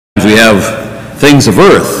We have things of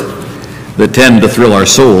earth that tend to thrill our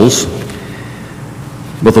souls,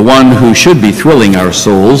 but the one who should be thrilling our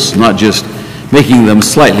souls, not just making them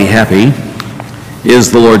slightly happy,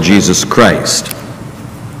 is the Lord Jesus Christ.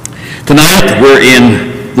 Tonight we're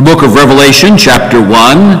in the book of Revelation, chapter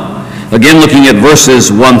 1, again looking at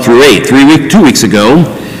verses 1 through 8. 2 weeks ago,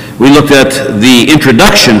 we looked at the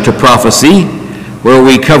introduction to prophecy, where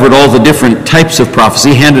we covered all the different types of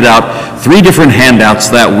prophecy, handed out 3 different handouts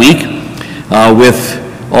that week with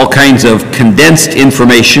all kinds of condensed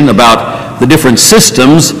information about the different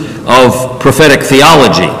systems of prophetic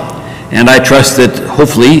theology. And I trust that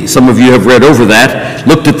hopefully some of you have read over that,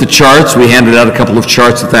 looked at the charts. We handed out a couple of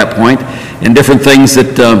charts at that point, and different things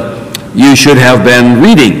that you should have been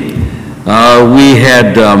reading. We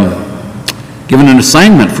had given an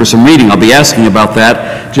assignment for some reading. I'll be asking about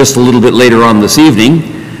that just a little bit later on this evening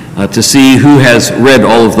to see who has read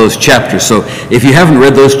all of those chapters. So if you haven't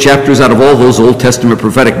read those chapters out of all those Old Testament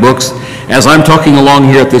prophetic books, as I'm talking along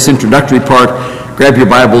here at this introductory part, grab your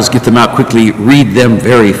Bibles, get them out quickly, read them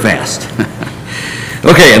very fast.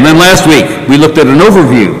 Okay, and then last week we looked at an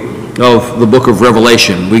overview of the book of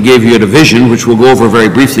Revelation. We gave you a division, which we'll go over very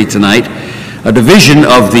briefly tonight, a division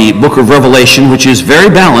of the book of Revelation, which is very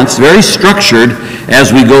balanced, very structured.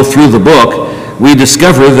 As we go through the book, we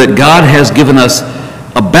discover that God has given us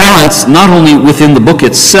a balance not only within the book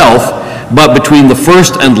itself, but between the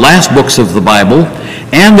first and last books of the Bible,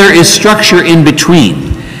 and there is structure in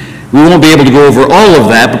between. We won't be able to go over all of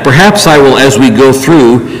that, but perhaps I will, as we go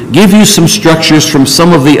through, give you some structures from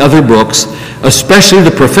some of the other books, especially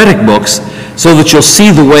the prophetic books, so that you'll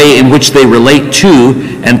see the way in which they relate to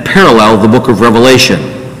and parallel the book of Revelation.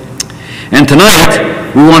 And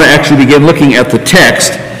tonight, we want to actually begin looking at the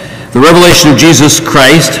text, the revelation of Jesus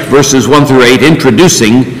Christ, verses 1 through 8,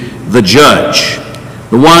 introducing the judge,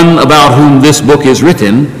 the one about whom this book is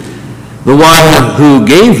written, the one who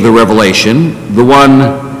gave the revelation, the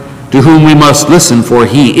one to whom we must listen, for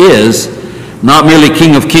he is not merely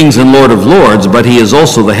King of Kings and Lord of Lords, but he is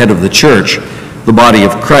also the head of the church, the body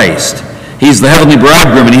of Christ. He's the heavenly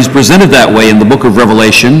bridegroom, and he's presented that way in the book of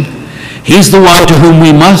Revelation. He's the one to whom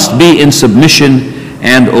we must be in submission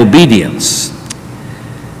and obedience.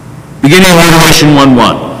 Beginning in Revelation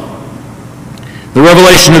 1:1. The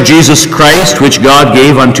revelation of Jesus Christ, which God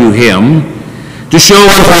gave unto him, to show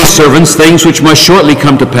unto his servants things which must shortly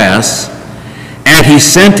come to pass, and he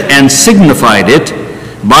sent and signified it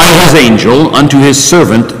by his angel unto his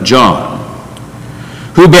servant John,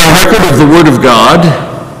 who bare record of the word of God,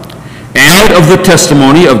 and of the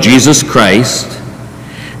testimony of Jesus Christ,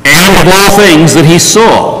 and of all things that he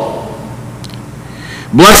saw.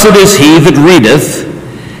 Blessed is he that readeth,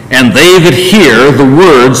 and they that hear the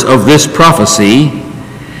words of this prophecy,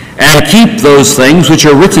 and keep those things which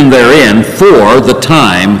are written therein, for the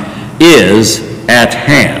time is at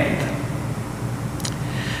hand.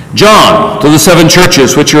 John, to the 7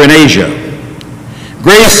 churches which are in Asia,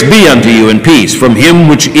 grace be unto you and peace from him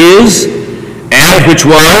which is, and which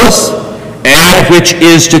was, and which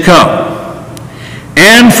is to come,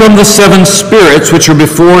 and from the 7 spirits which are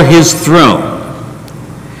before his throne,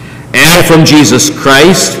 and from Jesus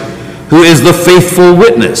Christ, who is the faithful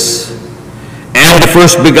witness, and the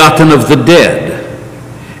first begotten of the dead,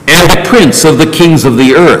 and the prince of the kings of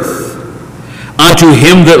the earth, unto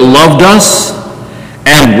him that loved us,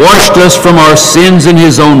 and washed us from our sins in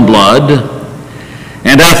his own blood,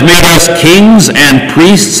 and hath made us kings and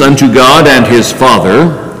priests unto God and his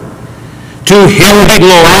Father. To him be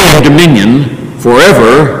glory and dominion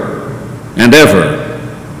forever and ever.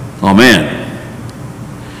 Amen.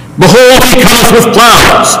 Behold, he cometh with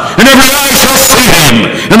clouds, and every eye shall see him,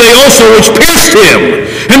 and they also which pierced him,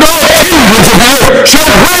 and all kindreds of earth shall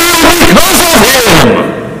wail because of him.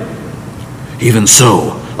 Even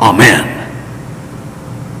so, amen.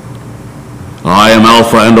 I am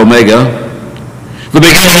Alpha and Omega, the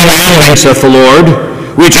beginning and the ending, saith the Lord,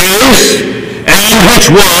 which is, and which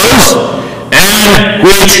was, and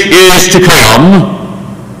which is to come,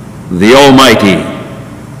 the Almighty.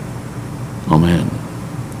 Amen.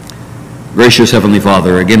 Gracious Heavenly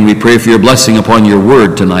Father, again we pray for your blessing upon your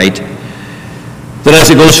word tonight, that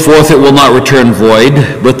as it goes forth it will not return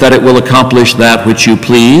void, but that it will accomplish that which you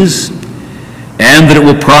please, and that it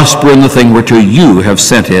will prosper in the thing whereto you have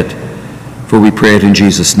sent it, for we pray it in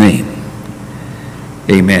Jesus' name.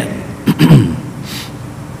 Amen.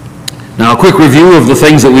 Now, a quick review of the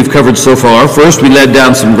things that we've covered so far. First, we laid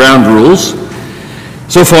down some ground rules.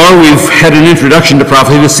 So far, we've had an introduction to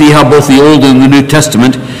prophecy to see how both the Old and the New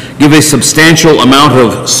Testament give a substantial amount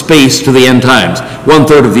of space to the end times.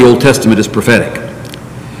 1/3 of the Old Testament is prophetic.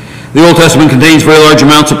 The Old Testament contains very large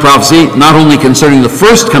amounts of prophecy, not only concerning the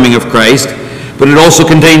first coming of Christ, but it also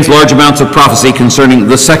contains large amounts of prophecy concerning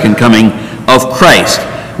the second coming of Christ,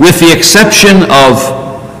 with the exception of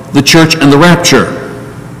the church and the rapture.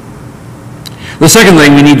 The second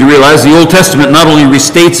thing we need to realize, the Old Testament not only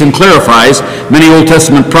restates and clarifies many Old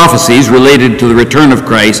Testament prophecies related to the return of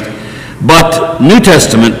Christ, but New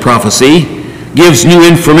Testament prophecy gives new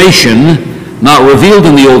information not revealed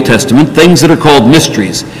in the Old Testament, things that are called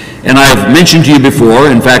mysteries. And I've mentioned to you before,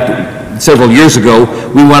 in fact, several years ago,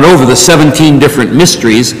 we went over the 17 different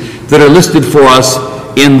mysteries that are listed for us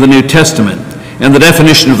in the New Testament. And the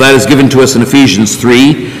definition of that is given to us in Ephesians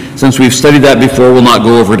 3. Since we've studied that before, we'll not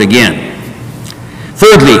go over it again.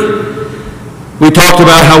 Thirdly, we talked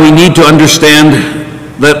about how we need to understand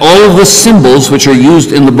that all of the symbols which are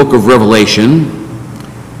used in the book of Revelation,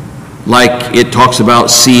 like it talks about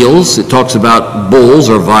seals, it talks about bowls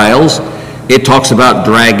or vials, it talks about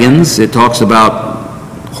dragons, it talks about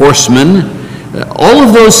horsemen. All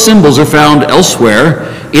of those symbols are found elsewhere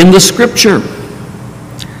in the Scripture.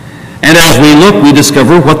 And as we look, we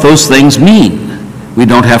discover what those things mean. We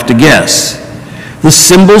don't have to guess. The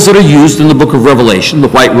symbols that are used in the book of Revelation, the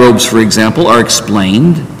white robes, for example, are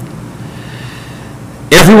explained.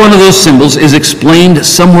 Every one of those symbols is explained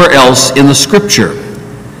somewhere else in the Scripture.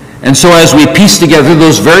 And so as we piece together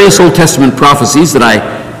those various Old Testament prophecies that I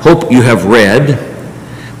hope you have read,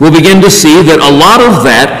 we'll begin to see that a lot of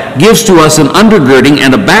that gives to us an undergirding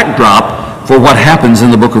and a backdrop for what happens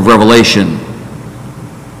in the book of Revelation.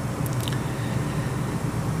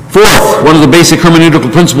 Fourth, one of the basic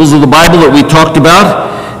hermeneutical principles of the Bible that we talked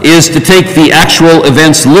about is to take the actual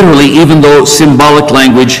events literally, even though symbolic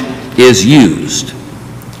language is used.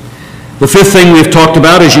 The fifth thing we've talked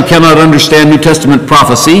about is you cannot understand New Testament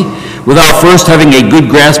prophecy without first having a good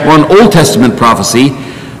grasp on Old Testament prophecy,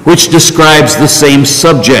 which describes the same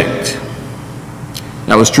subject.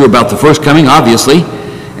 That was true about the first coming, obviously,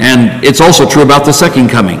 and it's also true about the second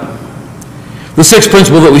coming. The sixth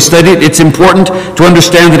principle that we studied, it's important to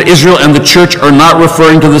understand that Israel and the church are not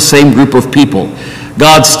referring to the same group of people.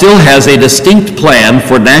 God still has a distinct plan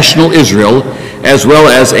for national Israel, as well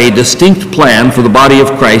as a distinct plan for the body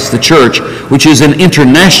of Christ, the church, which is an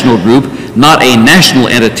international group, not a national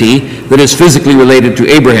entity that is physically related to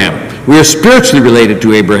Abraham. We are spiritually related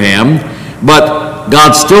to Abraham, but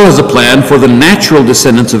God still has a plan for the natural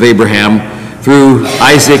descendants of Abraham through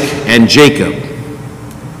Isaac and Jacob.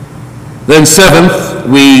 Then seventh,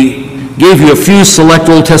 we gave you a few select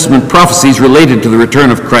Old Testament prophecies related to the return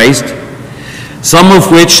of Christ, some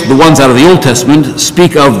of which, the ones out of the Old Testament,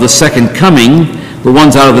 speak of the second coming. The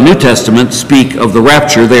ones out of the New Testament speak of the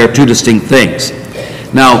rapture. They are two distinct things.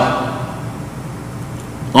 Now,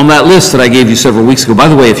 on that list that I gave you several weeks ago, by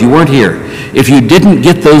the way, if you weren't here, if you didn't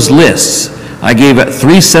get those lists, I gave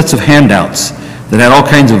 3 sets of handouts that had all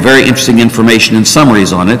kinds of very interesting information and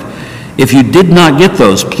summaries on it. If you did not get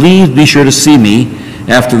those, please be sure to see me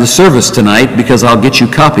after the service tonight, because I'll get you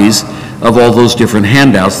copies of all those different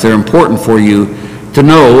handouts. They're important for you to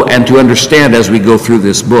know and to understand as we go through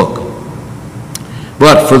this book.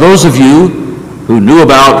 But for those of you who knew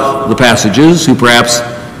about the passages, who perhaps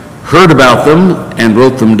heard about them and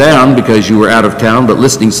wrote them down because you were out of town but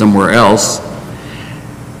listening somewhere else,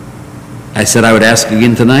 I said I would ask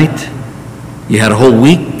again tonight. You had a whole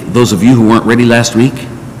week, those of you who weren't ready last week.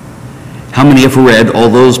 How many have read all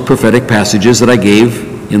those prophetic passages that I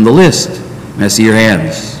gave in the list? May I see your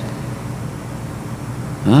hands?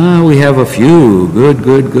 We have a few. Good,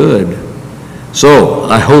 good, good. So,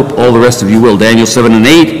 I hope all the rest of you will. Daniel 7 and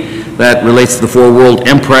 8, that relates to the 4 world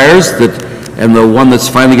empires, and the one that's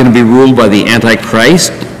finally going to be ruled by the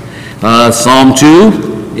Antichrist. Psalm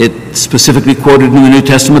 2, it specifically quoted in the New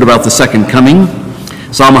Testament about the second coming.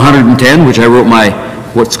 Psalm 110, which I wrote my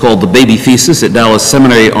what's called the baby thesis at Dallas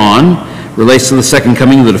Seminary on, relates to the second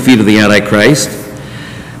coming, the defeat of the Antichrist.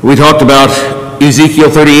 We talked about Ezekiel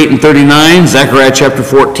 38 and 39, Zechariah chapter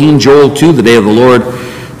 14, Joel 2, the day of the Lord,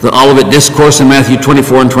 the Olivet Discourse in Matthew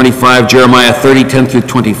 24 and 25, Jeremiah 30, 10 through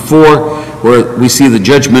 24, where we see the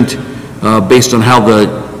judgment based on how the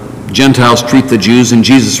Gentiles treat the Jews, and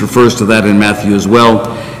Jesus refers to that in Matthew as well,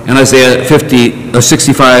 and Isaiah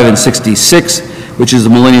 65 and 66, which is the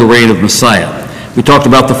millennial reign of Messiah. We talked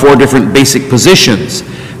about the 4 different basic positions.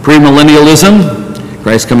 Premillennialism,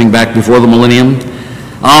 Christ coming back before the millennium.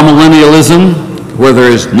 Amillennialism, where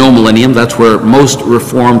there is no millennium, that's where most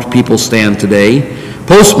Reformed people stand today.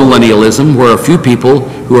 Postmillennialism, where a few people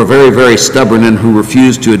who are very, very stubborn and who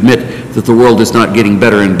refuse to admit that the world is not getting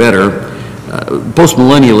better and better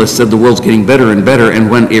postmillennialists said the world's getting better and better, and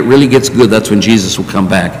when it really gets good, that's when Jesus will come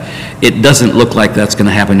back. It doesn't look like that's going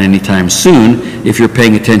to happen anytime soon if you're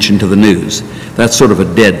paying attention to the news. That's sort of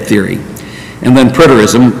a dead theory. And then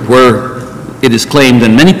preterism, where it is claimed,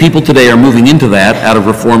 and many people today are moving into that out of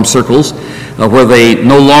Reformed circles, where they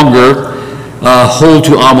no longer hold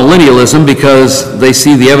to amillennialism because they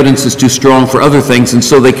see the evidence is too strong for other things, and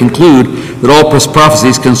so they conclude that all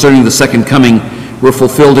prophecies concerning the second coming were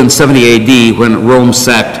fulfilled in 70 AD when Rome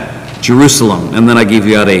sacked Jerusalem. And then I gave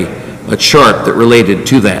you out a chart that related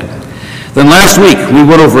to that. Then last week we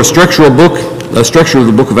went over a structure of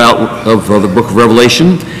the book of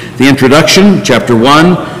Revelation, the introduction, chapter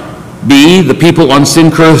 1, B, the people on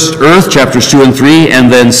sin-cursed earth, chapters 2 and 3,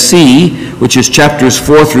 and then C, which is chapters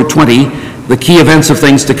 4 through 20, the key events of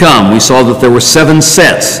things to come. We saw that there were 7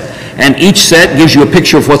 sets, and each set gives you a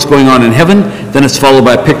picture of what's going on in heaven, then it's followed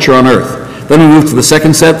by a picture on earth. Then we move to the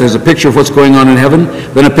second set, there's a picture of what's going on in heaven,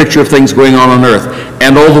 then a picture of things going on earth,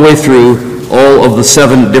 and all the way through all of the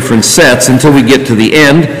 7 different sets until we get to the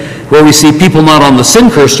end, where we see people not on the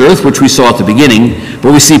sin-cursed earth, which we saw at the beginning,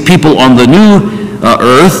 but we see people on the new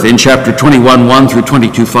earth in chapter 21:1 through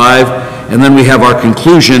 22:5, and then we have our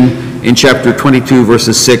conclusion in chapter 22,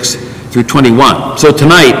 verses 6 through 21. So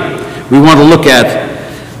tonight, we want to look at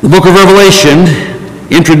the book of Revelation,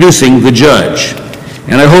 introducing the judge.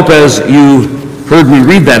 And I hope as you heard me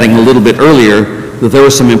read that a little bit earlier, that there were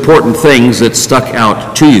some important things that stuck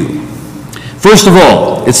out to you. First of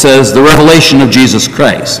all, it says the revelation of Jesus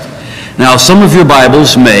Christ. Now, some of your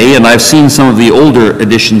Bibles may, and I've seen some of the older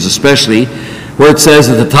editions especially, where it says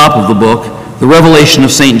at the top of the book, the revelation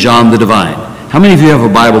of St. John the Divine. How many of you have a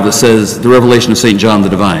Bible that says the revelation of St. John the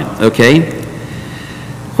Divine? Okay.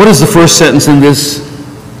 What does the first sentence in this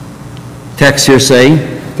text here say?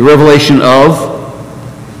 The revelation of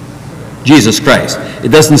Jesus Christ. It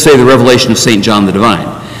doesn't say the revelation of St. John the Divine.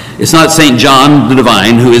 It's not St. John the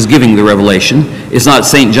Divine who is giving the revelation. It's not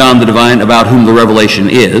St. John the Divine about whom the revelation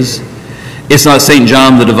is. It's not St.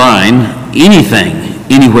 John the Divine anything,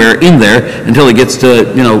 anywhere in there until it gets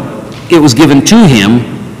to, it was given to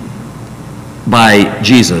him by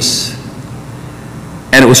Jesus.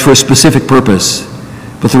 And it was for a specific purpose.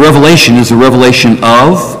 But the revelation is the revelation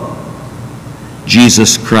of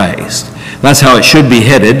Jesus Christ. That's how it should be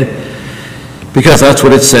headed, because that's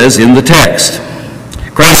what it says in the text.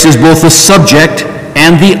 Christ is both the subject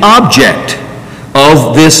and the object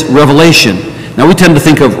of this revelation. Now, we tend to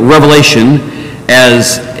think of revelation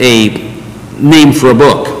as a name for a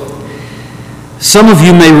book. Some of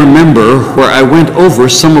you may remember where I went over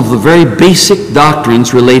some of the very basic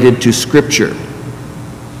doctrines related to Scripture.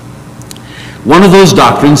 One of those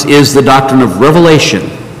doctrines is the doctrine of revelation,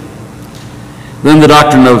 then the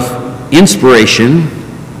doctrine of inspiration,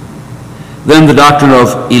 then the doctrine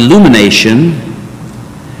of illumination,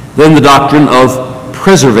 then the doctrine of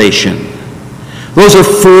preservation. Those are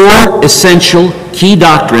 4 essential key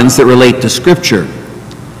doctrines that relate to Scripture.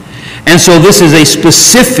 And so this is a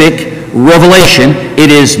specific revelation.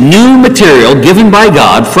 It is new material given by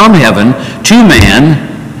God from heaven to man,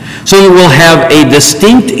 so that we'll have a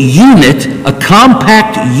distinct unit, a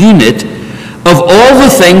compact unit of all the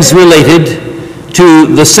things related to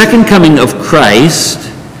the second coming of Christ,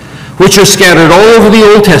 which are scattered all over the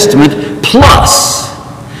Old Testament, plus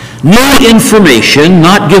new information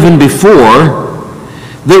not given before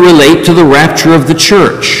that relate to the rapture of the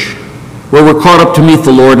church, where we're caught up to meet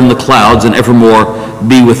the Lord in the clouds and evermore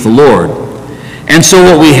be with the Lord. And so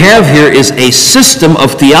what we have here is a system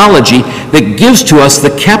of theology that gives to us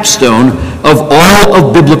the capstone of all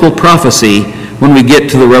of biblical prophecy when we get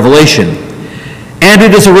to the Revelation. And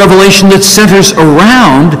it is a revelation that centers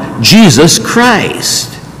around Jesus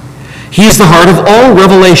Christ. He is the heart of all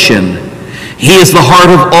revelation. He is the heart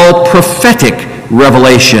of all prophetic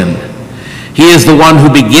revelation. He is the one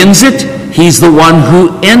who begins it. He's the one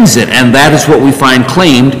who ends it. And that is what we find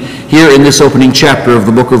claimed here in this opening chapter of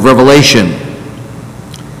the book of Revelation.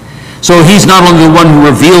 So he's not only the one who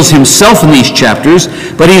reveals himself in these chapters,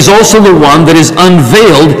 but he's also the one that is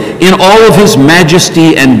unveiled in all of his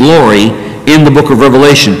majesty and glory in the book of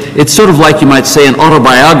Revelation. It's sort of like, you might say, an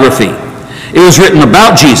autobiography. It was written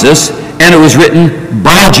about Jesus, and it was written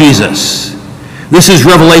by Jesus. This is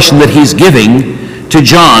revelation that he's giving to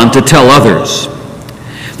John to tell others.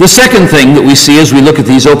 The second thing that we see as we look at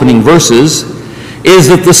these opening verses is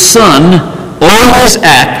that the Son always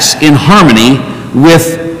acts in harmony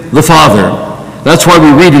with the Father. That's why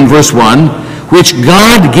we read in verse 1, which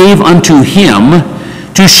God gave unto him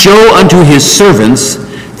to show unto his servants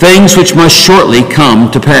things which must shortly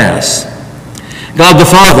come to pass. God the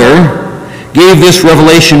Father gave this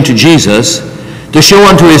revelation to Jesus to show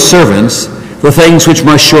unto his servants the things which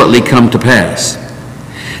must shortly come to pass.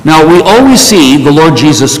 Now, we always see the Lord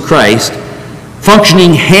Jesus Christ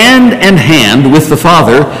functioning hand in hand with the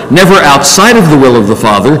Father, never outside of the will of the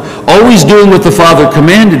Father, always doing what the Father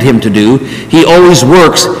commanded him to do. He always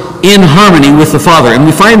works in harmony with the Father. And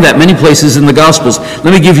we find that many places in the Gospels.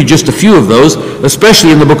 Let me give you just a few of those,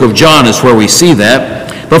 especially in the book of John is where we see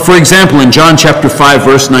that. But for example, in John chapter 5,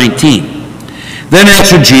 verse 19, "Then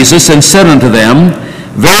answered Jesus and said unto them,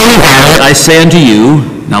 Verily, verily, I say unto you,"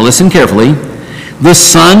 now listen carefully, "the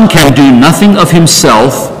Son can do nothing of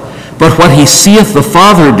himself, but what he seeth the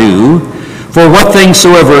Father do, for what things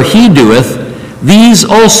soever he doeth, these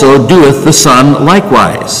also doeth the Son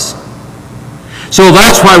likewise." So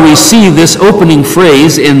that's why we see this opening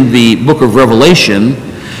phrase in the book of Revelation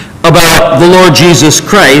about the Lord Jesus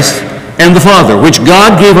Christ and the Father, which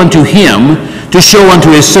God gave unto him to show unto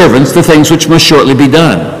his servants the things which must shortly be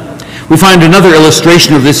done. We find another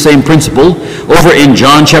illustration of this same principle over in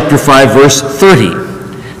John chapter 5, verse 30.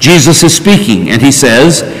 Jesus is speaking, and he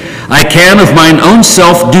says, "I can of mine own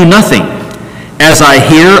self do nothing. As I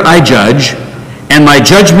hear, I judge, and my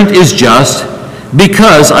judgment is just,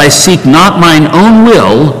 because I seek not mine own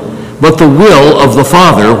will, but the will of the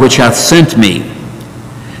Father which hath sent me."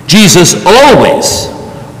 Jesus always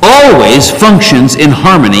functions in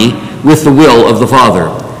harmony with the will of the Father.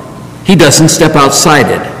 He doesn't step outside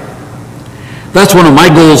it. That's one of my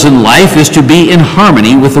goals in life, is to be in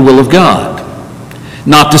harmony with the will of God,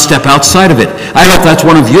 not to step outside of it. I hope that's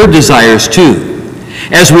one of your desires too.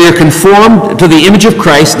 As we are conformed to the image of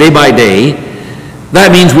Christ day by day,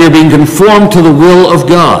 that means we are being conformed to the will of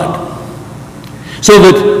God, so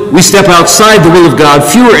that we step outside the will of God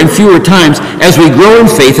fewer and fewer times as we grow in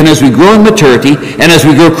faith and as we grow in maturity and as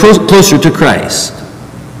we grow closer to Christ.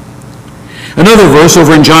 Another verse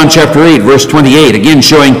over in John chapter 8, verse 28, again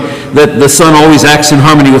showing that the Son always acts in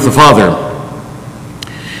harmony with the Father.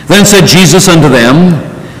 "Then said Jesus unto them,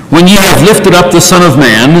 When ye have lifted up the Son of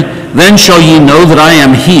Man, then shall ye know that I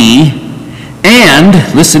am he, and,"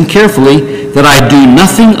 listen carefully, "that I do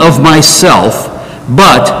nothing of myself,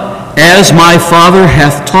 but as my Father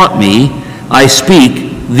hath taught me, I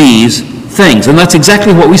speak these things." And that's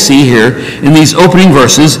exactly what we see here in these opening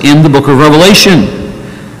verses in the book of Revelation.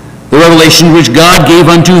 The revelation which God gave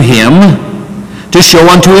unto him to show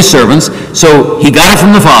unto his servants. So he got it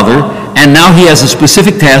from the Father, and now he has a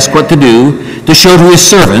specific task what to do, to show to his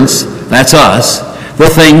servants, that's us, the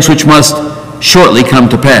things which must shortly come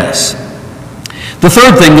to pass. The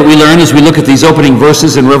third thing that we learn as we look at these opening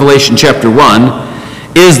verses in Revelation chapter 1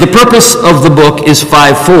 is the purpose of the book is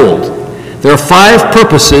fivefold. There are 5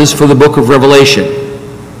 purposes for the book of Revelation.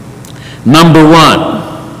 Number 1,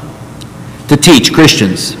 to teach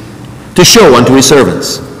Christians, to show unto his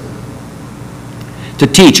servants. To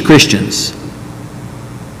teach Christians.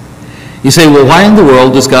 You say, well, why in the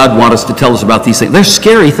world does God want us to tell us about these things? They're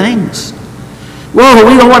scary things. Whoa,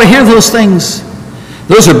 we don't want to hear those things.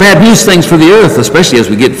 Those are bad news things for the earth, especially as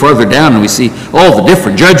we get farther down and we see all the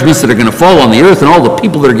different judgments that are going to fall on the earth and all the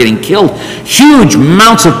people that are getting killed. Huge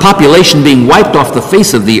amounts of population being wiped off the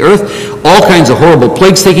face of the earth. All kinds of horrible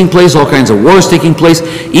plagues taking place, all kinds of wars taking place.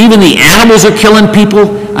 Even the animals are killing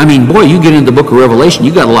people. I mean, boy, you get into the book of Revelation,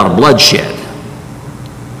 you got a lot of bloodshed.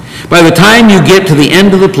 By the time you get to the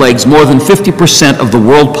end of the plagues, more than 50% of the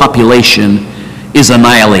world population is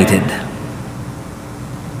annihilated.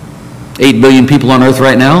 8 billion people on earth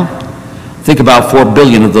right now. Think about 4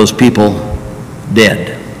 billion of those people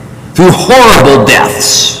dead through horrible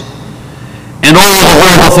deaths and all the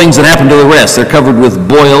horrible things that happen to the rest. They're covered with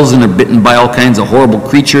boils and they're bitten by all kinds of horrible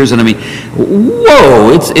creatures. And I mean,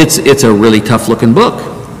 whoa, it's a really tough looking book.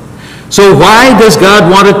 So why does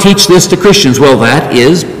God want to teach this to Christians? Well, that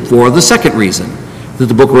is for the second reason that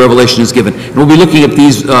the book of Revelation is given. And we'll be looking at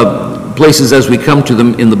these places as we come to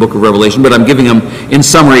them in the book of Revelation, but I'm giving them in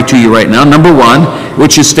summary to you right now. Number 1,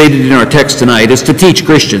 which is stated in our text tonight, is to teach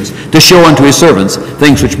Christians, to show unto his servants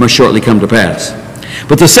things which must shortly come to pass.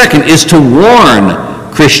 But the second is to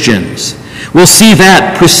warn Christians. We'll see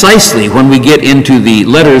that precisely when we get into the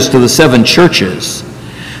letters to the 7 churches.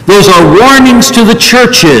 Those are warnings to the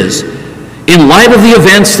churches. In light of the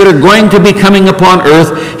events that are going to be coming upon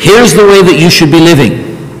earth, here's the way that you should be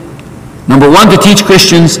living. Number 1, to teach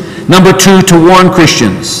Christians. Number 2, to warn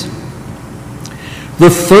Christians. The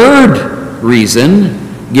third reason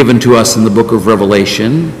given to us in the book of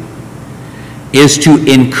Revelation is to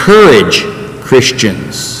encourage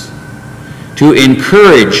Christians. To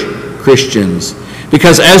encourage Christians.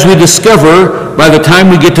 Because as we discover, by the time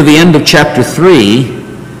we get to the end of chapter 3,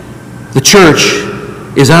 the church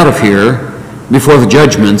is out of here before the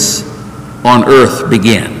judgments on earth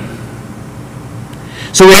begin.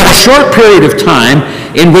 So we have a short period of time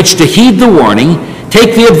in which to heed the warning,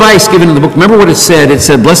 take the advice given in the book. Remember what it said? It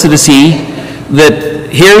said, blessed is he that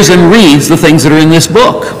hears and reads the things that are in this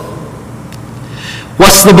book.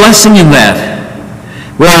 What's the blessing in that?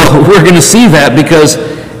 Well, we're going to see that because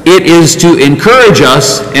it is to encourage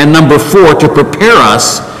us, and number 4, to prepare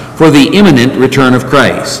us for the imminent return of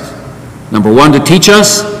Christ. Number 1, to teach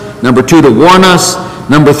us. Number 2, to warn us.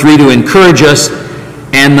 Number 3, to encourage us.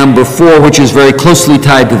 And number 4, which is very closely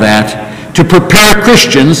tied to that, to prepare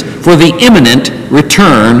Christians for the imminent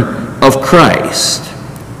return of Christ.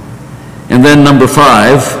 And then number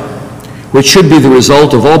 5, which should be the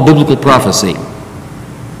result of all biblical prophecy.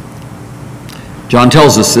 John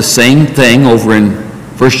tells us this same thing over in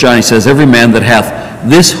 1 John. He says, every man that hath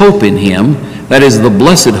this hope in him, that is the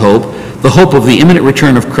blessed hope, the hope of the imminent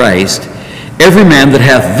return of Christ, every man that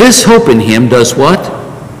hath this hope in him does what?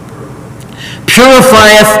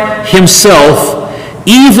 Purifieth himself,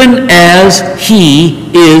 even as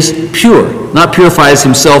he is pure. Not purifies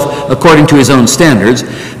himself according to his own standards,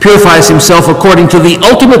 purifies himself according to the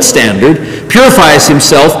ultimate standard, purifies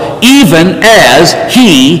himself even as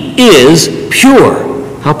he is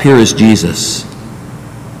pure. How pure is Jesus?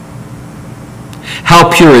 How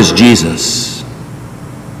pure is Jesus?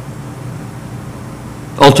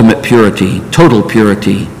 Ultimate purity, total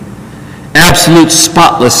purity, absolute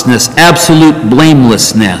spotlessness, absolute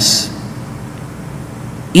blamelessness,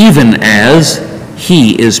 even as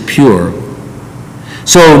he is pure.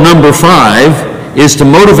 So number 5 is to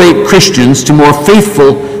motivate Christians to more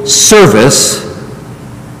faithful service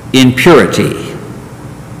in purity.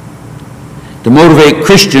 To motivate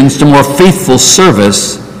Christians to more faithful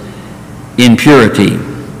service in purity.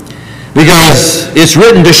 Because it's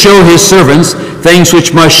written to show his servants things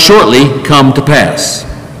which must shortly come to pass.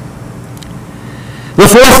 The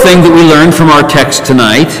 4th thing that we learn from our text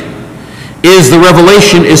tonight is the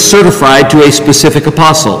revelation is certified to a specific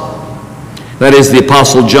apostle. That is the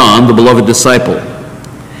Apostle John, the beloved disciple.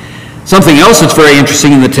 Something else that's very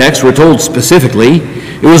interesting in the text, we're told specifically,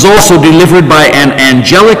 it was also delivered by an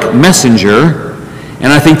angelic messenger,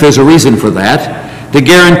 and I think there's a reason for that, to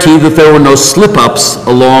guarantee that there were no slip-ups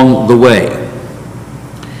along the way.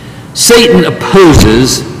 Satan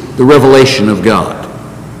opposes the revelation of God.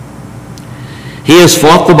 He has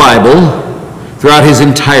fought the Bible throughout his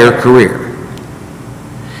entire career.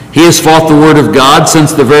 He has fought the Word of God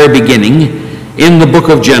since the very beginning in the book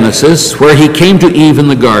of Genesis, where he came to Eve in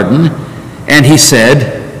the garden, and he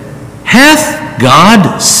said, hath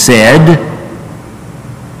God said?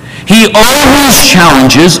 He always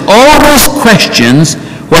challenges, always questions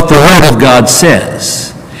what the Word of God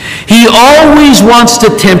says. He always wants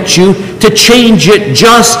to tempt you to change it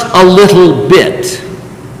just a little bit.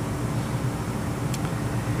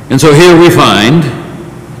 And so here we find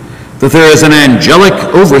that there is an angelic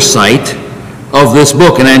oversight of this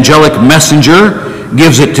book. An angelic messenger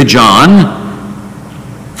gives it to John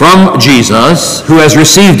from Jesus, who has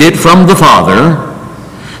received it from the Father.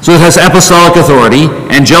 So it has apostolic authority,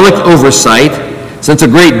 angelic oversight, since a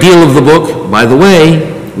great deal of the book, by the way,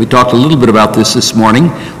 we talked a little bit about this morning.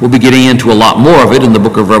 We'll be getting into a lot more of it in the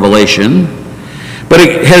book of Revelation. But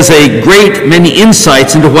it has a great many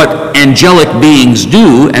insights into what angelic beings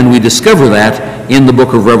do, and we discover that in the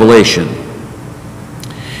book of Revelation.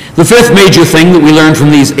 The 5th major thing that we learn from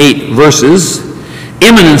these 8 verses,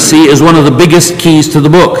 imminency is one of the biggest keys to the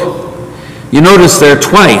book. You notice there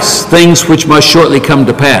twice, things which must shortly come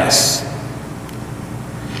to pass.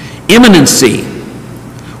 Imminency.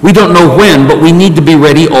 We don't know when, but we need to be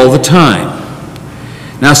ready all the time.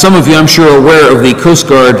 Now, some of you, I'm sure, are aware of the Coast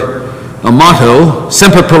Guard motto,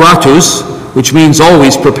 Semper Paratus, which means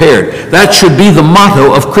always prepared. That should be the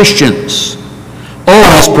motto of Christians.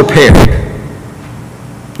 Always prepared.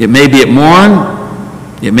 It may be at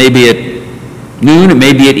morn, it may be at noon, it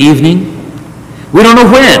may be at evening. We don't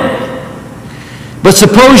know when. But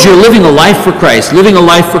suppose you're living a life for Christ, living a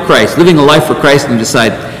life for Christ, living a life for Christ, and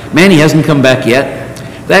decide, man, he hasn't come back yet.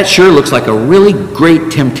 That sure looks like a really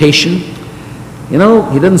great temptation. You know,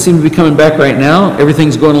 he doesn't seem to be coming back right now.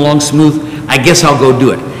 Everything's going along smooth. I guess I'll go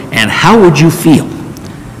do it. And how would you feel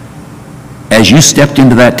as you stepped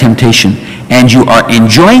into that temptation and you are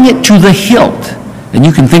enjoying it to the hilt? And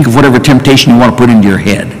you can think of whatever temptation you want to put into your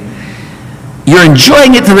head. You're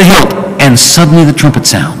enjoying it to the hilt, and suddenly the trumpet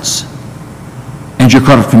sounds. And you're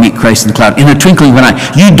caught up to meet Christ in the cloud. In a twinkling of an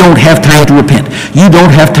eye, you don't have time to repent. You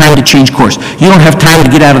don't have time to change course. You don't have time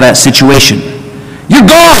to get out of that situation. You're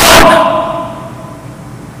gone!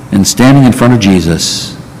 And standing in front of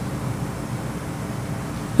Jesus,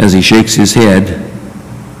 as he shakes his head,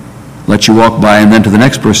 lets you walk by, and then to the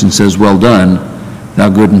next person says, well done, thou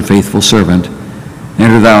good and faithful servant.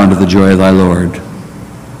 Enter thou into the joy of thy Lord.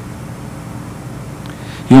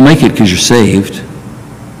 You'll make it because you're saved.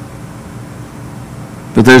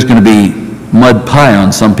 But there's going to be mud pie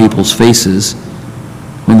on some people's faces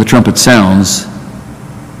when the trumpet sounds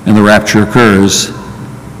and the rapture occurs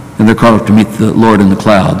and they're called up to meet the Lord in the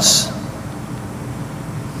clouds.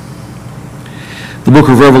 The book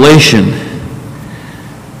of Revelation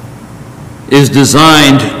is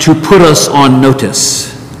designed to put us on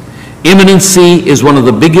notice. Imminency is one of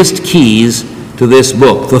the biggest keys to this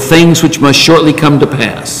book, the things which must shortly come to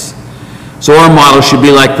pass. So our motto should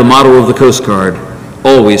be like the motto of the Coast Guard,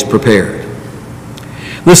 always prepared.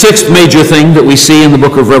 The sixth major thing that we see in the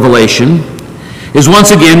book of Revelation is,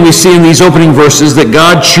 once again, we see in these opening verses that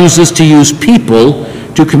God chooses to use people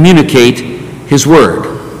to communicate his word.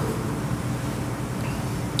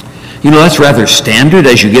 You know, that's rather standard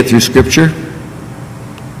as you get through Scripture.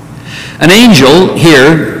 An angel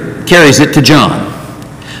here carries it to John.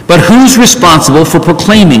 But who's responsible for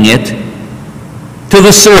proclaiming it to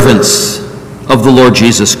the servants of the Lord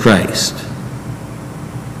Jesus Christ?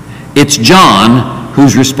 It's John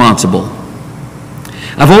who's responsible.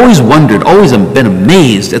 I've always wondered, always been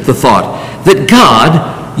amazed at the thought that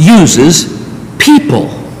God uses people.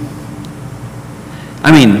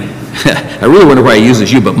 I mean, I really wonder why he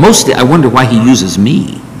uses you, but mostly I wonder why he uses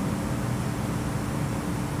me.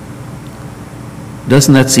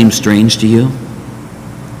 Doesn't that seem strange to you?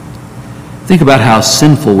 Think about how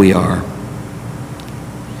sinful we are.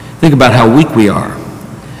 Think about how weak we are.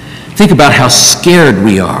 Think about how scared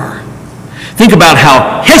we are. Think about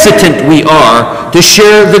how hesitant we are to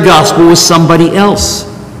share the gospel with somebody else.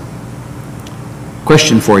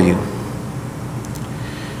 Question for you.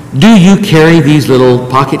 Do you carry these little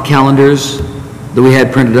pocket calendars that we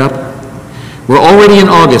had printed up? We're already in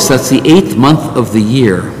August. That's the 8th month of the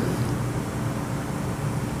year.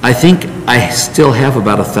 I think I still have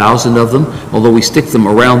about 1,000 of them, although we stick them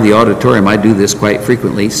around the auditorium. I do this quite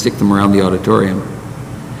frequently, stick them around the auditorium.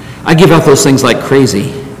 I give out those things like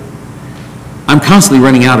crazy. I'm constantly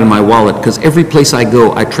running out in my wallet because every place I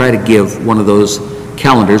go, I try to give one of those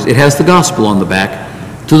calendars. It has the gospel on the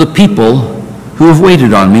back to the people who have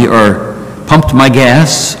waited on me or pumped my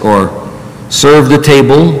gas or served a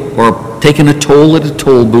table or taken a toll at a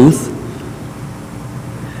toll booth.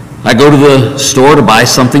 I go to the store to buy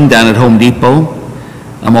something down at Home Depot.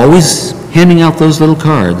 I'm always handing out those little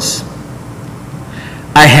cards.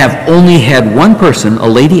 I have only had one person, a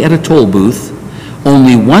lady at a toll booth,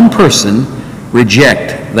 only one person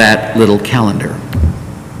reject that little calendar.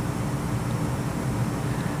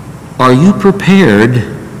 Are you prepared,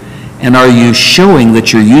 and are you showing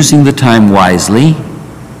that you're using the time wisely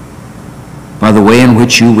by the way in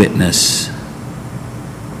which you witness?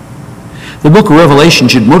 The book of Revelation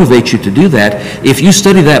should motivate you to do that. If you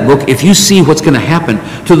study that book, if you see what's going to happen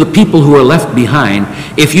to the people who are left behind,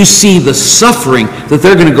 if you see the suffering that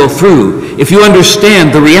they're going to go through, if you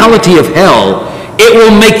understand the reality of hell, it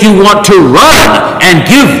will make you want to run and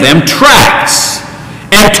give them tracts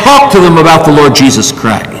and talk to them about the Lord Jesus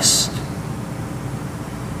Christ.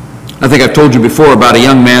 I think I've told you before about a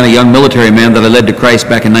young man, a young military man that I led to Christ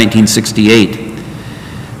back in 1968.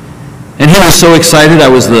 And he was so excited. I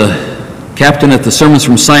was the captain at the Sermons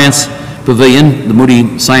from Science Pavilion, the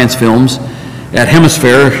Moody Science Films, at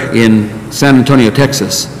Hemisphere in San Antonio,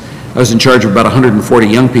 Texas. I was in charge of about 140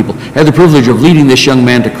 young people. I had the privilege of leading this young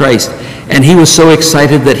man to Christ, and he was so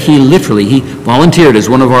excited that he volunteered as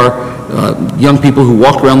one of our young people who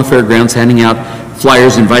walked around the fairgrounds handing out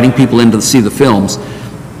flyers, inviting people in to see the films.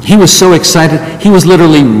 He was so excited, he was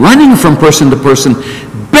literally running from person to person,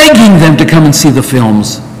 begging them to come and see the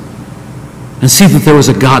films and see that there was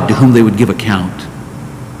a God to whom they would give account.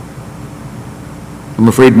 I'm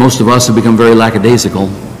afraid most of us have become very lackadaisical.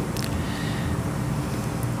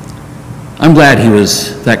 I'm glad he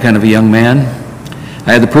was that kind of a young man.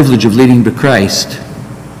 I had the privilege of leading him to Christ.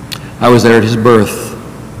 I was there at his birth,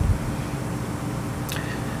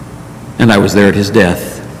 and I was there at his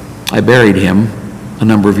death. I buried him a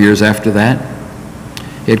number of years after that.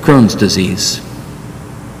 He had Crohn's disease.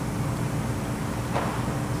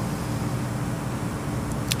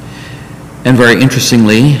 And very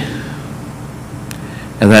interestingly,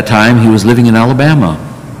 at that time, he was living in Alabama,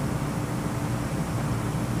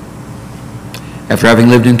 after having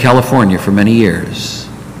lived in California for many years.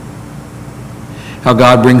 How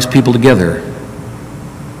God brings people together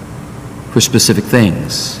for specific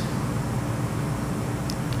things.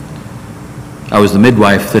 I was the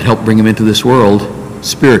midwife that helped bring him into this world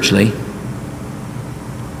spiritually.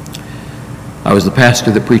 I was the pastor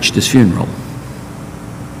that preached his funeral.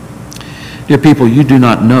 Dear people, you do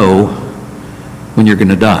not know when you're going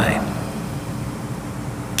to die.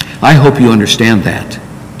 I hope you understand that.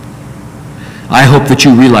 I hope that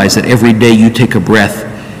you realize that every day you take a breath,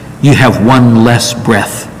 you have one less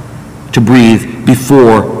breath to breathe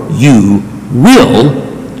before you will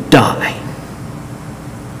die.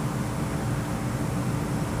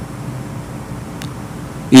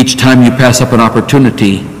 Each time you pass up an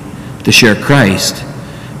opportunity to share Christ,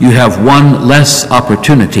 you have one less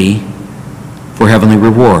opportunity for heavenly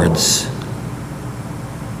rewards.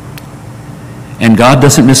 And God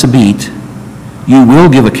doesn't miss a beat. You will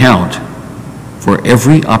give account for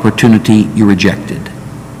every opportunity you rejected.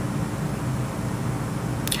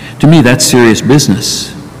 To me, that's serious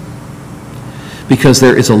business. Because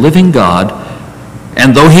there is a living God,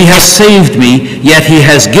 and though he has saved me, yet he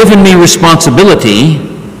has given me responsibility,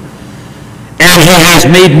 and he has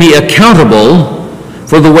made me accountable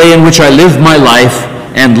for the way in which I live my life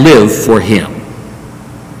and live for him.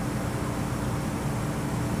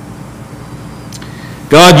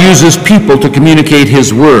 God uses people to communicate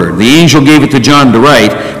his word. The angel gave it to John to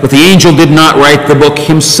write, but the angel did not write the book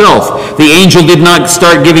himself. The angel did not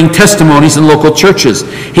start giving testimonies in local churches.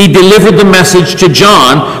 He delivered the message to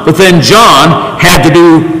John, but then John had to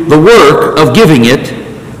do the work of giving it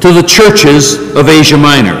to the churches of Asia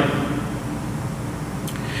Minor.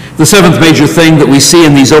 The seventh major thing that we see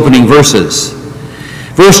in these opening verses.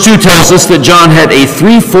 Verse 2 tells us that John had a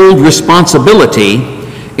threefold responsibility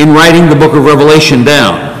in writing the book of Revelation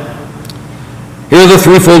down. Here are the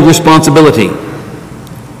threefold responsibility.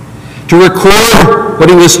 To record what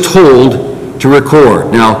he was told to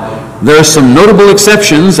record. Now, there are some notable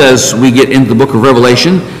exceptions as we get into the book of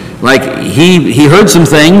Revelation. Like he heard some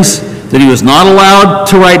things that he was not allowed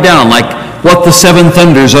to write down, like what the seven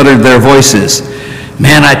thunders uttered their voices.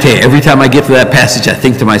 Man, I tell you, every time I get to that passage, I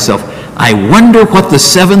think to myself, I wonder what the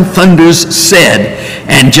seven thunders said.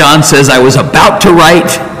 And John says, I was about to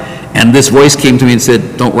write, and this voice came to me and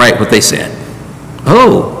said, don't write what they said.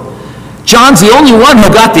 Oh, John's the only one who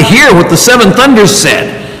got to hear what the seven thunders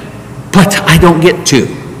said, but I don't get to.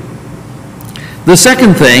 The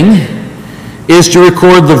second thing is to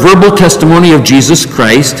record the verbal testimony of Jesus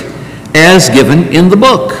Christ as given in the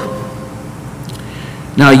book.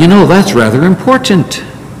 Now, you know, that's rather important.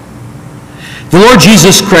 The Lord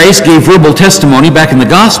Jesus Christ gave verbal testimony back in the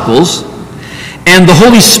Gospels, and the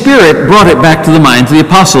Holy Spirit brought it back to the minds of the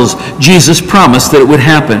apostles. Jesus promised that it would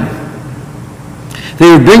happen.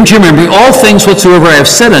 They would bring to your memory all things whatsoever I have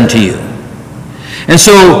said unto you. And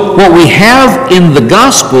so what we have in the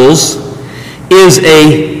Gospels is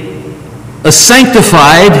a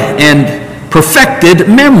sanctified and perfected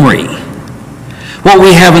memory. What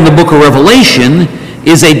we have in the book of Revelation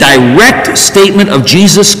is a direct statement of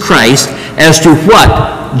Jesus Christ as to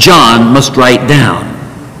what John must write down.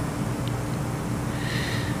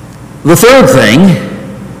 The third thing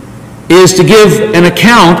is to give an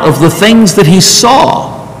account of the things that he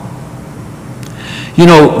saw. You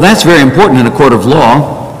know, that's very important in a court of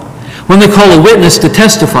law. When they call a witness to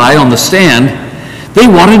testify on the stand, they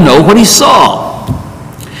want to know what he saw.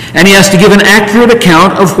 And he has to give an accurate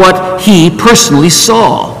account of what he personally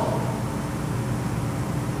saw.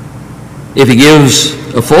 If he gives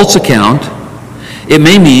a false account, it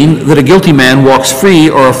may mean that a guilty man walks free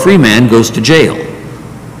or a free man goes to jail.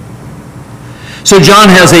 So John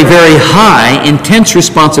has a very high, intense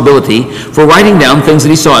responsibility for writing down things that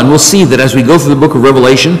he saw. And we'll see that as we go through the book of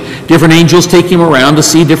Revelation, different angels take him around to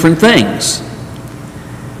see different things.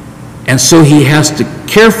 And so he has to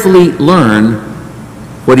carefully learn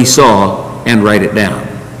what he saw and write it down.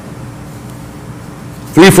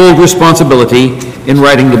 Threefold responsibility in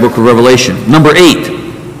writing the book of Revelation. Number 8.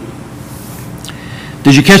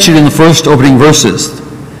 Did you catch it in the first opening verses?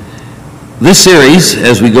 This series,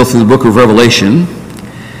 as we go through the book of Revelation,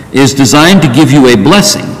 is designed to give you a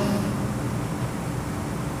blessing.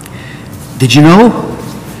 Did you know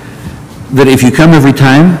that if you come every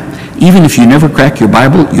time, even if you never crack your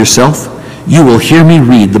Bible yourself, you will hear me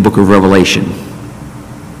read the book of Revelation?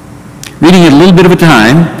 Reading it a little bit of a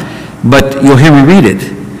time, but you'll hear me read it.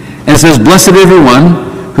 And it says, blessed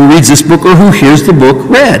everyone who reads this book or who hears the book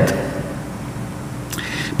read.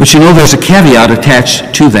 But you know, there's a caveat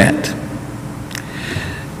attached to that.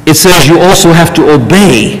 It says you also have to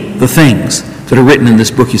obey the things that are written in this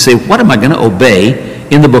book. You say, what am I going to obey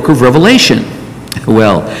in the book of Revelation?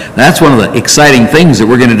 Well, that's one of the exciting things that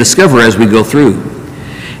we're going to discover as we go through.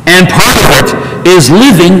 And part of it is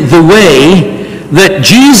living the way that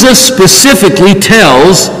Jesus specifically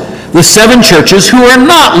tells the 7 churches who are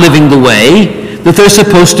not living the way that they're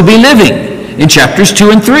supposed to be living. In chapters 2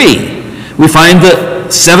 and 3, we find the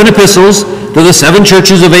 7 epistles to the 7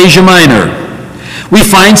 churches of Asia Minor. We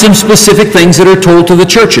find some specific things that are told to the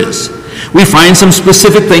churches. We find some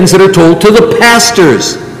specific things that are told to the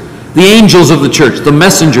pastors, the angels of the church, the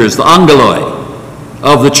messengers, the angeloi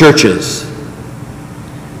of the churches.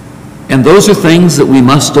 And those are things that we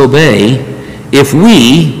must obey if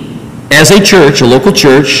we, as a church, a local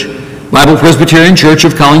church, Bible Presbyterian Church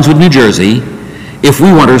of Collingswood, New Jersey, if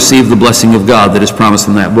we want to receive the blessing of God that is promised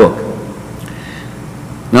in that book.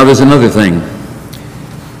 Now there's another thing.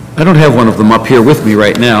 I don't have one of them up here with me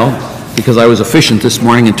right now because I was efficient this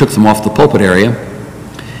morning and took them off the pulpit area.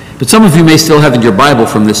 But some of you may still have in your Bible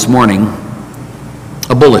from this morning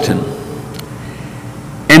a bulletin.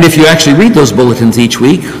 And if you actually read those bulletins each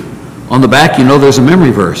week, on the back you know there's a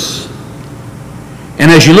memory verse.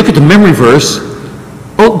 And as you look at the memory verse,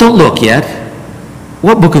 oh, don't look yet.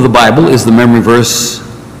 What book of the Bible is the memory verse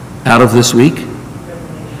out of this week?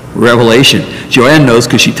 Revelation. Joanne knows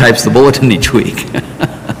because she types the bulletin each week.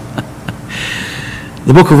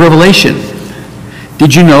 The book of Revelation.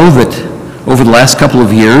 Did you know that over the last couple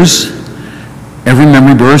of years, every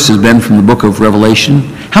memory verse has been from the book of Revelation?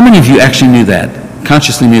 How many of you actually knew that,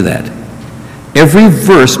 consciously knew that? Every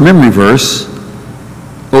verse, memory verse,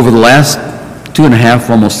 over the last 2.5,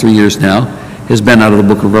 almost 3 years now, has been out of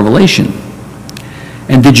the book of Revelation.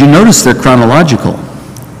 And did you notice they're chronological?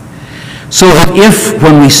 So that if,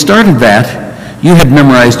 when we started that, you had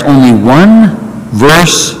memorized only one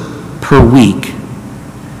verse per week,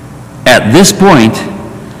 at this point,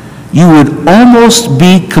 you would almost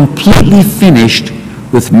be completely finished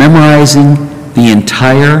with memorizing the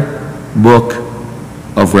entire book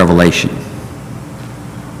of Revelation.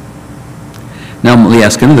 Now let me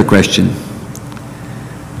ask another question.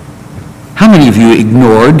 How many of you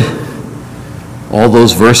ignored all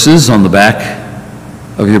those verses on the back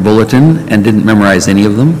of your bulletin and didn't memorize any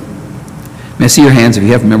of them? May I see your hands if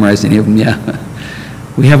you haven't memorized any of them? Yeah.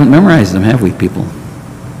 We haven't memorized them, have we, people?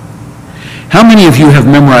 How many of you have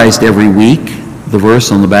memorized every week the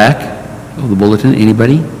verse on the back of the bulletin?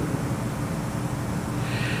 Anybody?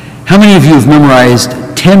 How many of you have memorized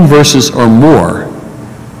 10 verses or more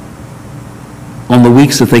on the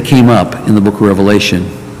weeks that they came up in the book of Revelation?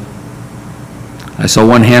 I saw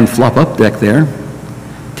one hand flop up back there.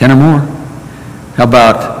 10 or more. How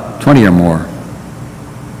about 20 or more?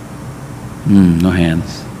 No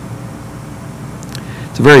hands.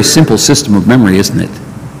 It's a very simple system of memory, isn't it?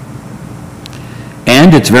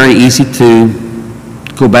 And it's very easy to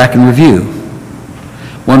go back and review.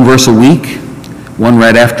 One verse a week, one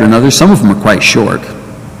right after another. Some of them are quite short.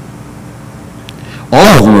 All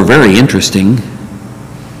of them are very interesting.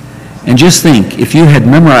 And just think, if you had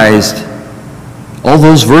memorized all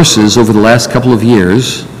those verses over the last couple of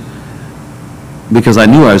years, because I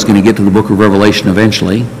knew I was going to get to the book of Revelation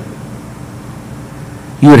eventually,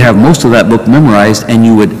 you would have most of that book memorized, and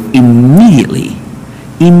you would immediately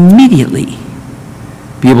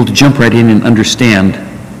be able to jump right in and understand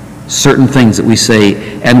certain things that we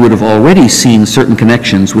say, and would have already seen certain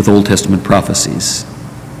connections with Old Testament prophecies.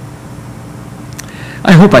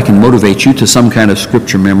 I hope I can motivate you to some kind of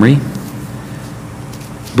scripture memory.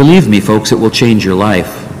 Believe me, folks, it will change your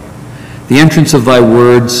life. The entrance of thy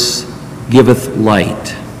words giveth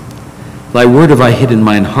light. Thy word have I hid in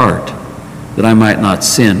mine heart, that I might not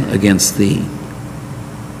sin against thee.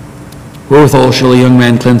 Wherewithal shall a young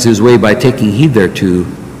man cleanse his way? By taking heed thereto,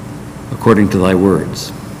 according to thy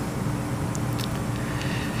words.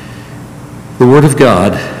 The Word of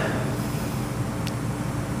God,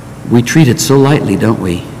 we treat it so lightly, don't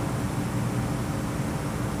we?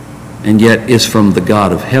 And yet is from the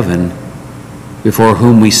God of heaven, before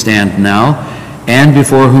whom we stand now, and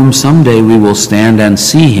before whom someday we will stand and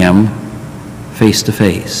see him face to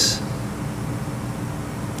face.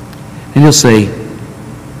 And you'll say,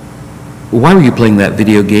 why were you playing that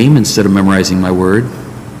video game instead of memorizing my word?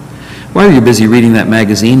 Why were you busy reading that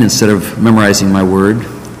magazine instead of memorizing my word?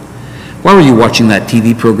 Why were you watching that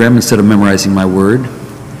TV program instead of memorizing my word?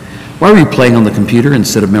 Why were you playing on the computer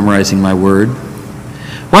instead of memorizing my word?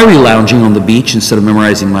 Why were you lounging on the beach instead of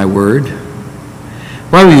memorizing my word?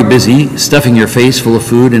 Why were you busy stuffing your face full of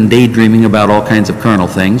food and daydreaming about all kinds of carnal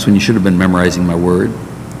things when you should have been memorizing my word?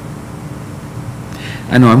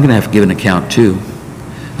 I know I'm going to have to give an account too.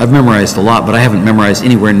 I've memorized a lot, but I haven't memorized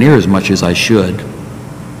anywhere near as much as I should.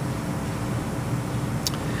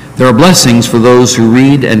 There are blessings for those who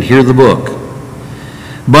read and hear the book,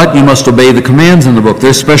 but you must obey the commands in the book.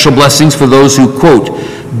 There's special blessings for those who, quote,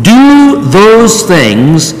 do those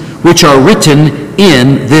things which are written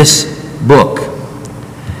in this book.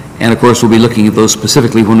 And of course, we'll be looking at those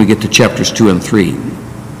specifically when we get to chapters 2 and 3.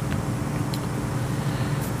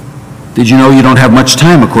 Did you know you don't have much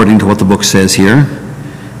time according to what the book says here?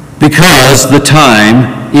 Because the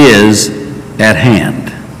time is at hand.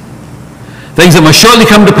 Things that must shortly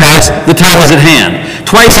come to pass, the time is at hand.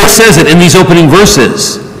 Twice it says it in these opening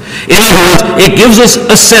verses. In other words, it gives us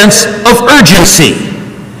a sense of urgency,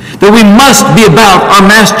 that we must be about our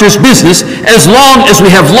Master's business as long as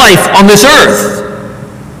we have life on this earth,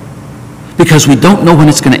 because we don't know when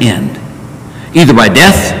it's going to end, either by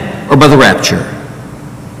death or by the rapture.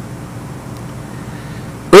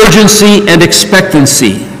 Urgency and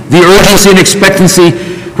expectancy. The urgency and expectancy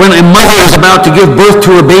when a mother is about to give birth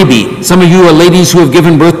to her baby. Some of you are ladies who have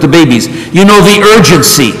given birth to babies. You know the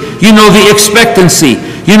urgency. You know the expectancy.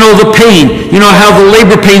 You know the pain. You know how the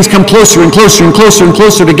labor pains come closer and closer and closer and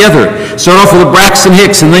closer together. Start off with a Braxton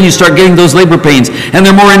Hicks, and then you start getting those labor pains, and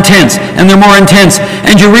they're more intense, and they're more intense,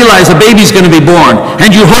 and you realize a baby's going to be born,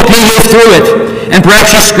 and you hope you live through it, and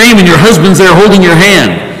perhaps you scream, and your husband's there holding your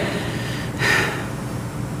hand.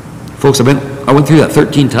 Folks, I went through that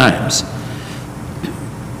 13 times.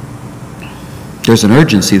 There's an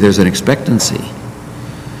urgency, there's an expectancy.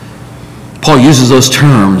 Paul uses those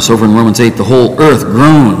terms over in Romans 8. The whole earth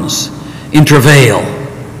groans in travail,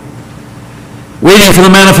 waiting for the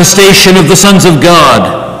manifestation of the sons of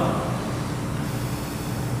God.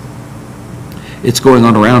 It's going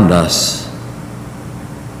on around us,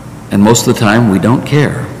 and most of the time we don't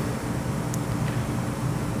care.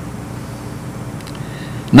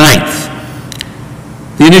 Ninth,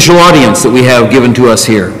 the initial audience that we have given to us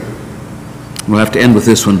here. We'll have to end with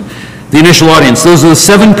this one. The initial audience. Those are the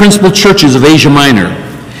 7 principal churches of Asia Minor.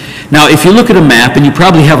 Now, if you look at a map, and you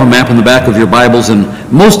probably have a map in the back of your Bibles, and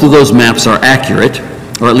most of those maps are accurate,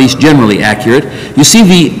 or at least generally accurate. You see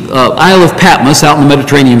the Isle of Patmos out in the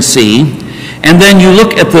Mediterranean Sea, and then you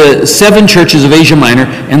look at the 7 churches of Asia Minor,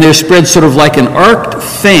 and they're spread sort of like an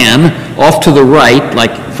arced fan off to the right,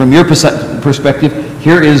 like from your perspective.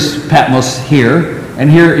 Here is Patmos here,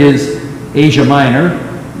 and here is Asia Minor,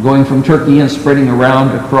 going from Turkey and spreading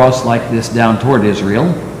around across like this down toward Israel.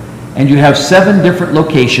 And you have 7 different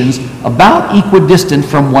locations about equidistant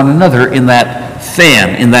from one another in that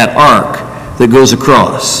fan, in that arc that goes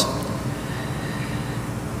across.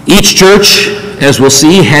 Each church, as we'll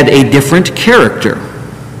see, had a different character.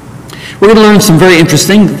 We're going to learn some very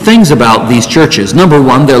interesting things about these churches. Number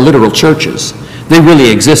one, they're literal churches. They really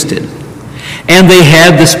existed. And they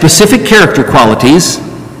had the specific character qualities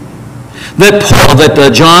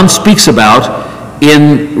that John speaks about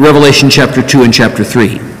in Revelation chapter 2 and chapter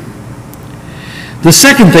 3. The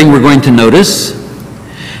second thing we're going to notice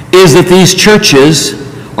is that these churches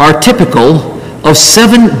are typical of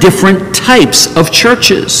 7 different types of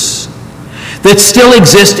churches that still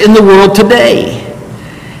exist in the world today.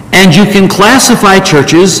 And you can classify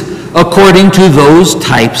churches according to those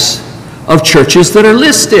types of churches that are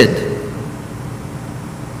listed.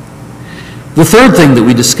 The third thing that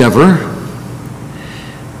we discover,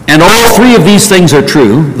 and all 3 of these things are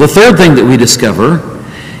true, the third thing that we discover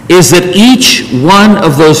is that each one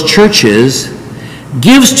of those churches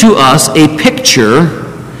gives to us a picture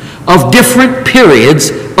of different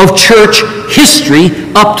periods of church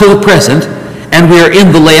history up to the present, and we are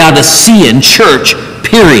in the Laodicean church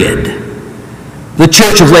period. The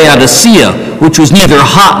church of Laodicea, which was neither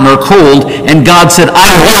hot nor cold, and God said,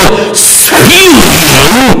 I will spew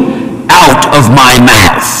you out of my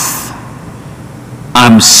mouth.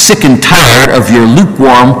 I'm sick and tired of your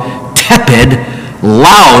lukewarm, tepid,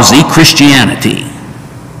 lousy Christianity.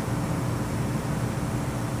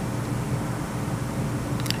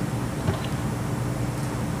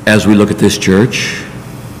 As we look at this church,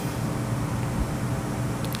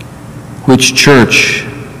 which church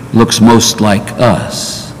looks most like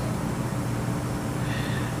us?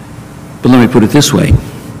 But let me put it this way.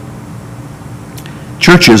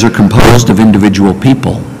 Churches are composed of individual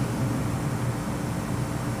people.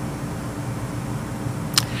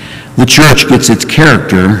 The church gets its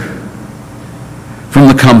character from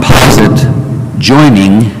the composite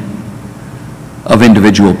joining of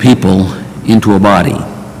individual people into a body.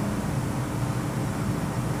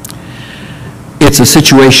 It's a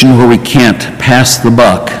situation where we can't pass the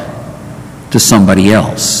buck to somebody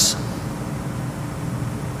else.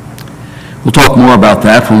 We'll talk more about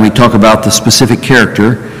that when we talk about the specific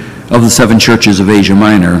character of the 7 churches of Asia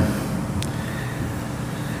Minor.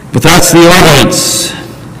 But that's the audience.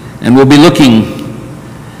 And we'll be looking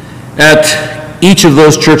at each of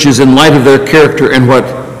those churches in light of their character and what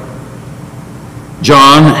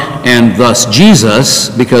John and thus Jesus,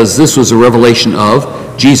 because this was a revelation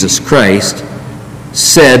of Jesus Christ,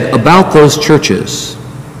 said about those churches.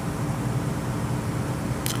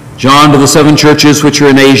 John to the 7 churches which are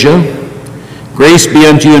in Asia, grace be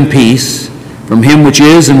unto you and peace from him which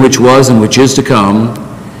is and which was and which is to come,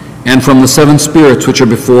 and from the 7 spirits which are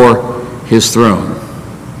before his throne.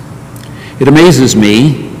 It amazes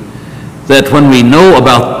me that when we know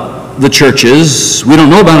about the churches, we don't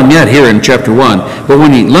know about them yet here in chapter 1, but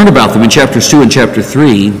when we learn about them in chapters 2 and chapter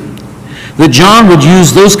 3, that John would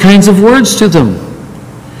use those kinds of words to them.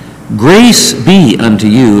 Grace be unto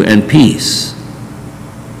you and peace.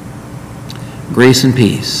 Grace and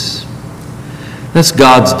peace. That's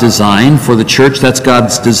God's design for the church. That's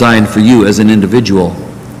God's design for you as an individual.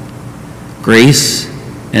 Grace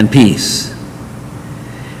and peace.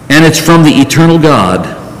 And it's from the eternal God,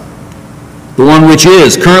 the one which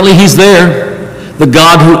is. Currently he's there, the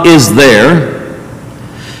God who is there.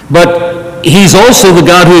 But he's also the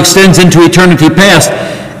God who extends into eternity past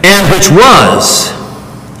and which was.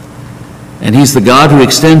 And he's the God who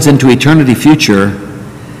extends into eternity future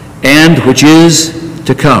and which is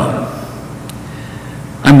to come.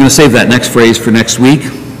 I'm going to save that next phrase for next week.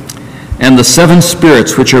 And the seven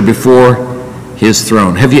spirits which are before his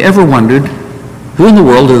throne. Have you ever wondered who in the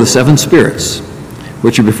world are the seven spirits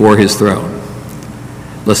which are before his throne?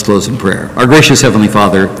 Let's close in prayer. Our gracious Heavenly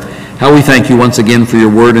Father, how we thank you once again for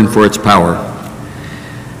your word and for its power.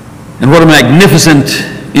 And what a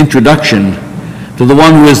magnificent introduction to the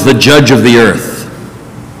one who is the judge of the earth,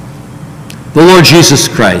 the Lord Jesus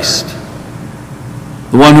Christ,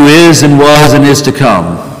 the one who is and was and is to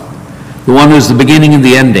come, the one who is the beginning and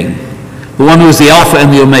the ending, the one who is the Alpha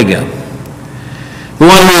and the Omega, the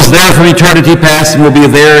one who is there from eternity past and will be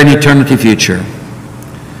there in eternity future,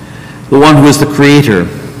 the one who is the Creator,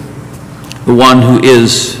 the one who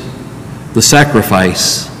is the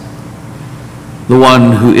sacrifice, the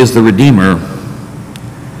one who is the Redeemer,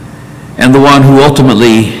 and the one who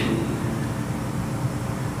ultimately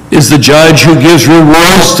is the judge who gives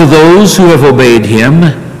rewards to those who have obeyed him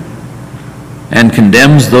and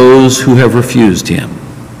condemns those who have refused him.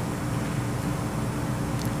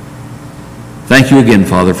 Thank you again,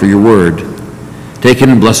 Father, for your word. Take it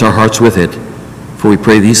and bless our hearts with it, for we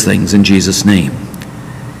pray these things in Jesus' name.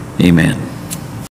 Amen.